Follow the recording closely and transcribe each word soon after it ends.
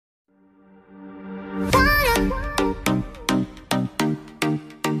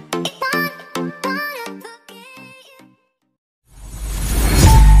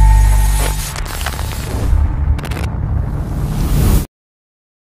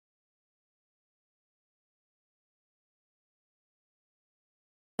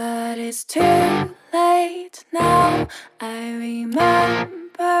But it's too late now. I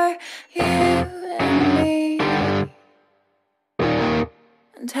remember you and me,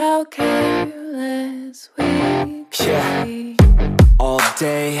 and how careless we could be. All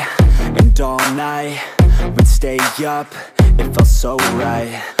day and all night, we'd stay up, it felt so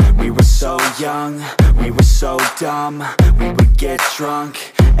right. We were so young, we were so dumb. We would get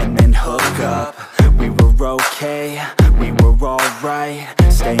drunk and then hook up. We were okay, we were alright,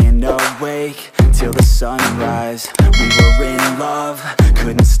 staying awake till the sunrise. We were in love,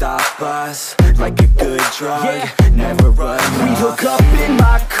 couldn't stop us, like a good drug, never enough. We'd hook up in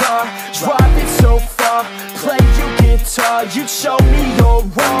my car, driving so far, play your guitar, you'd show me your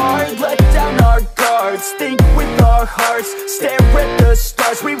art. Let down our guards, think with our hearts, stare at the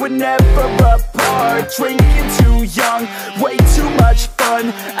stars, we were never apart. Drinking too young, way too much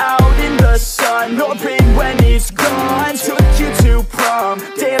fun, out in the sun, or rain when it's gone. Took you to prom,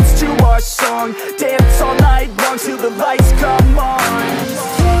 dance to our song, dance all night long till the lights come on.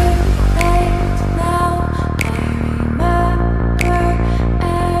 It's too late now. I remember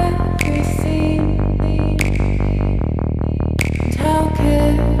everything, and how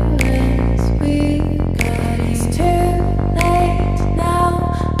careless we got. It's too late now.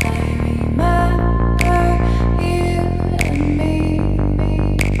 I remember you and me,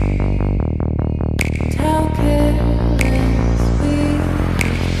 and how careless we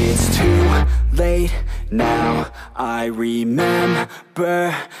got. It's too late now, I remember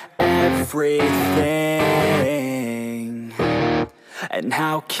everything, and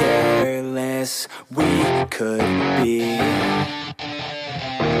how careless we could be,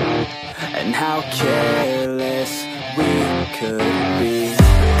 and how careless we could be,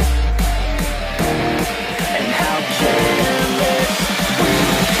 and how careless we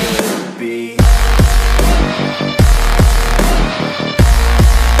could be.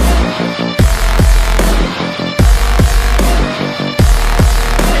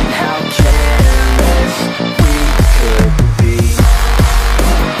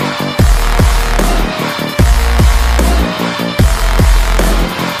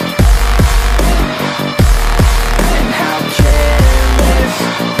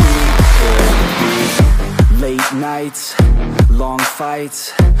 Nights, long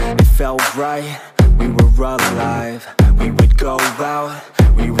fights, it felt right, we were alive. We would go out,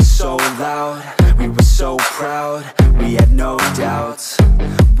 we were so loud, we were so proud, we had no doubts.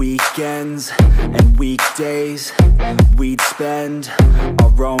 Weekends and weekdays, we'd spend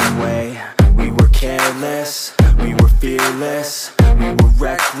our own way. We were careless, we were fearless, we were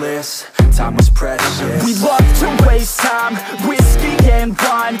reckless, time was precious. We loved to waste time, whiskey and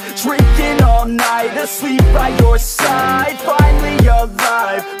wine, drinking all night, asleep by your side. Finally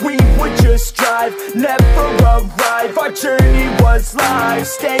alive, we would just drive, never arrive. Our journey was live,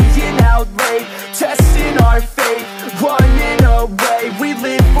 staying out late, testing our fate, running away. We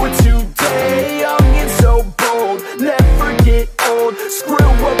live for today, young and so bold, never get old.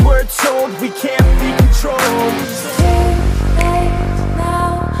 Screw what we're told, we can't be controlled. It's too late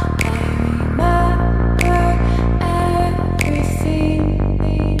now. I remember everything,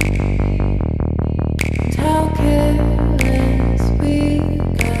 and how careless we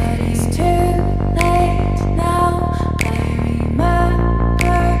got. It's too late now. I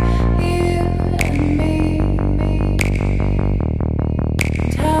remember you and me,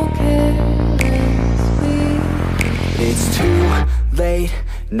 and how careless we got. It's too late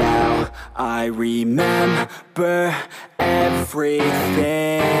now, I remember everything,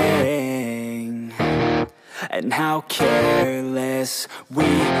 and how careless we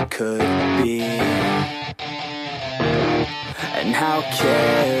could be, and how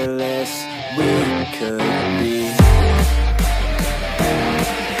careless we could be,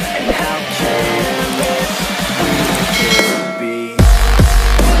 and how careless we could be.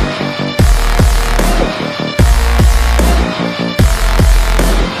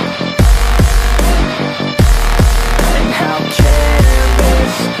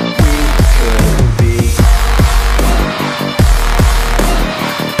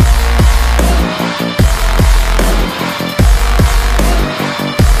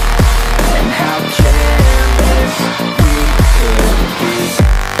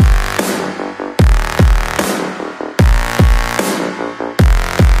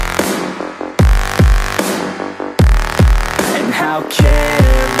 How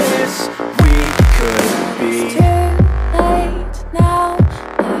careless we could be. It's too late now.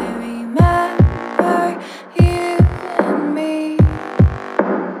 I remember you and me,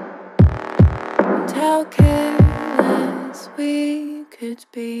 and how careless we could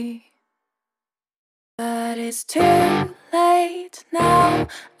be. But it's too late now.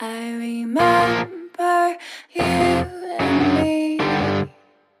 I remember you and me,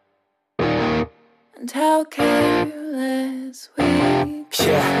 and how careless we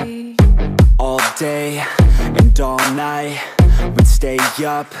could be. All day and all night, we'd stay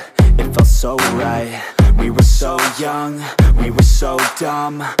up, it felt so right. We were so young, we were so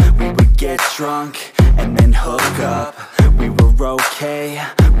dumb. We would get drunk and then hook up. We were okay,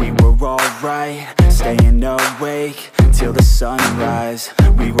 we were alright, staying awake till the sunrise.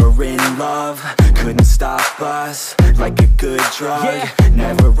 We were in love, couldn't stop us. Like a good drug,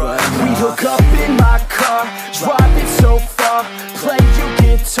 never enough. We'd hook up in my car, driving so far, play your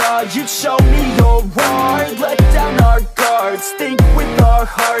guitar, you'd show me your art. Let down our guards, think with our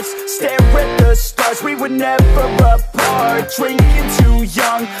hearts, stare at the stars. We were never apart, drinking too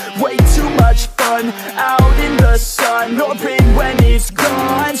young, way too much fun, out in the sun, or in when it's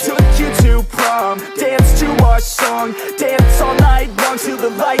gone. Took you to prom, dance to our song, dance all night long till the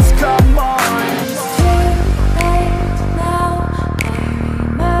lights come on. It's too late now. I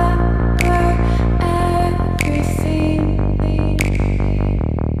remember everything,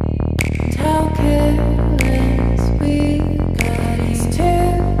 and how careless we got. It's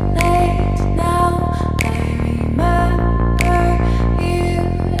too late now. I remember you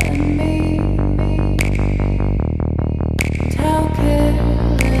and me, and how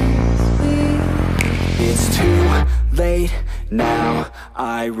careless we got. It's too late now,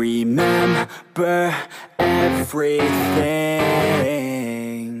 I remember everything,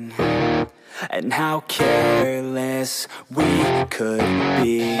 and how careless we could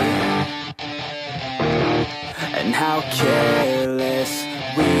be, and how careless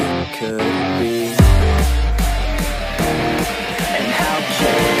we could be, and how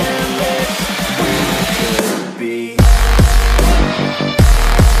careless we could be.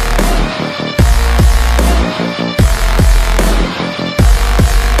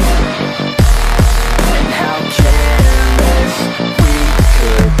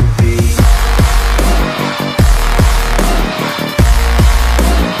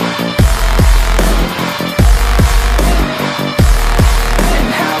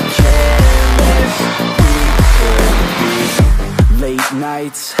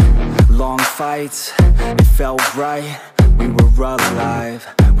 Nights, long fights, it felt right, we were alive.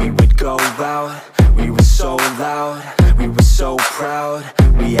 We would go out, we were so loud, we were so proud,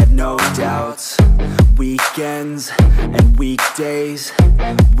 we had no doubts. Weekends and weekdays,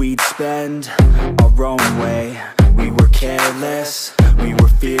 we'd spend our own way. We were careless, we were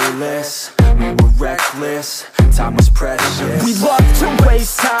fearless, we were reckless, time was precious. We loved to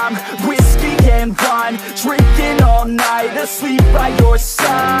waste time, whiskey and wine, drinking all night, asleep by your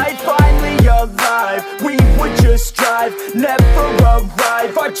side. Finally alive, we would just drive, never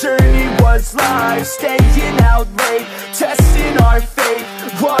arrive. Our journey was live, staying out late, testing our fate,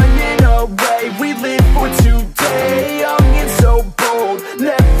 running away. We live for today, young and so bold,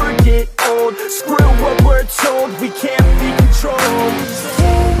 never get old. Screw what we're told, we can't be controlled. It's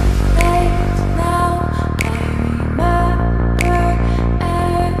too late now. I remember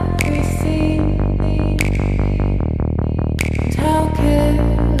everything, and how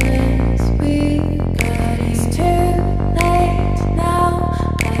careless we got. It's too late now.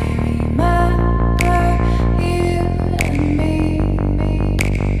 I remember you and me,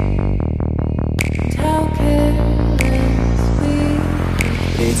 and how careless we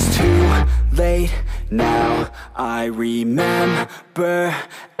got. It's too late now, I remember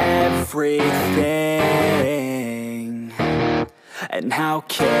everything, and how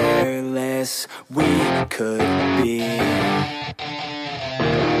careless we could be,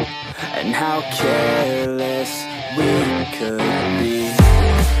 and how careless we could be.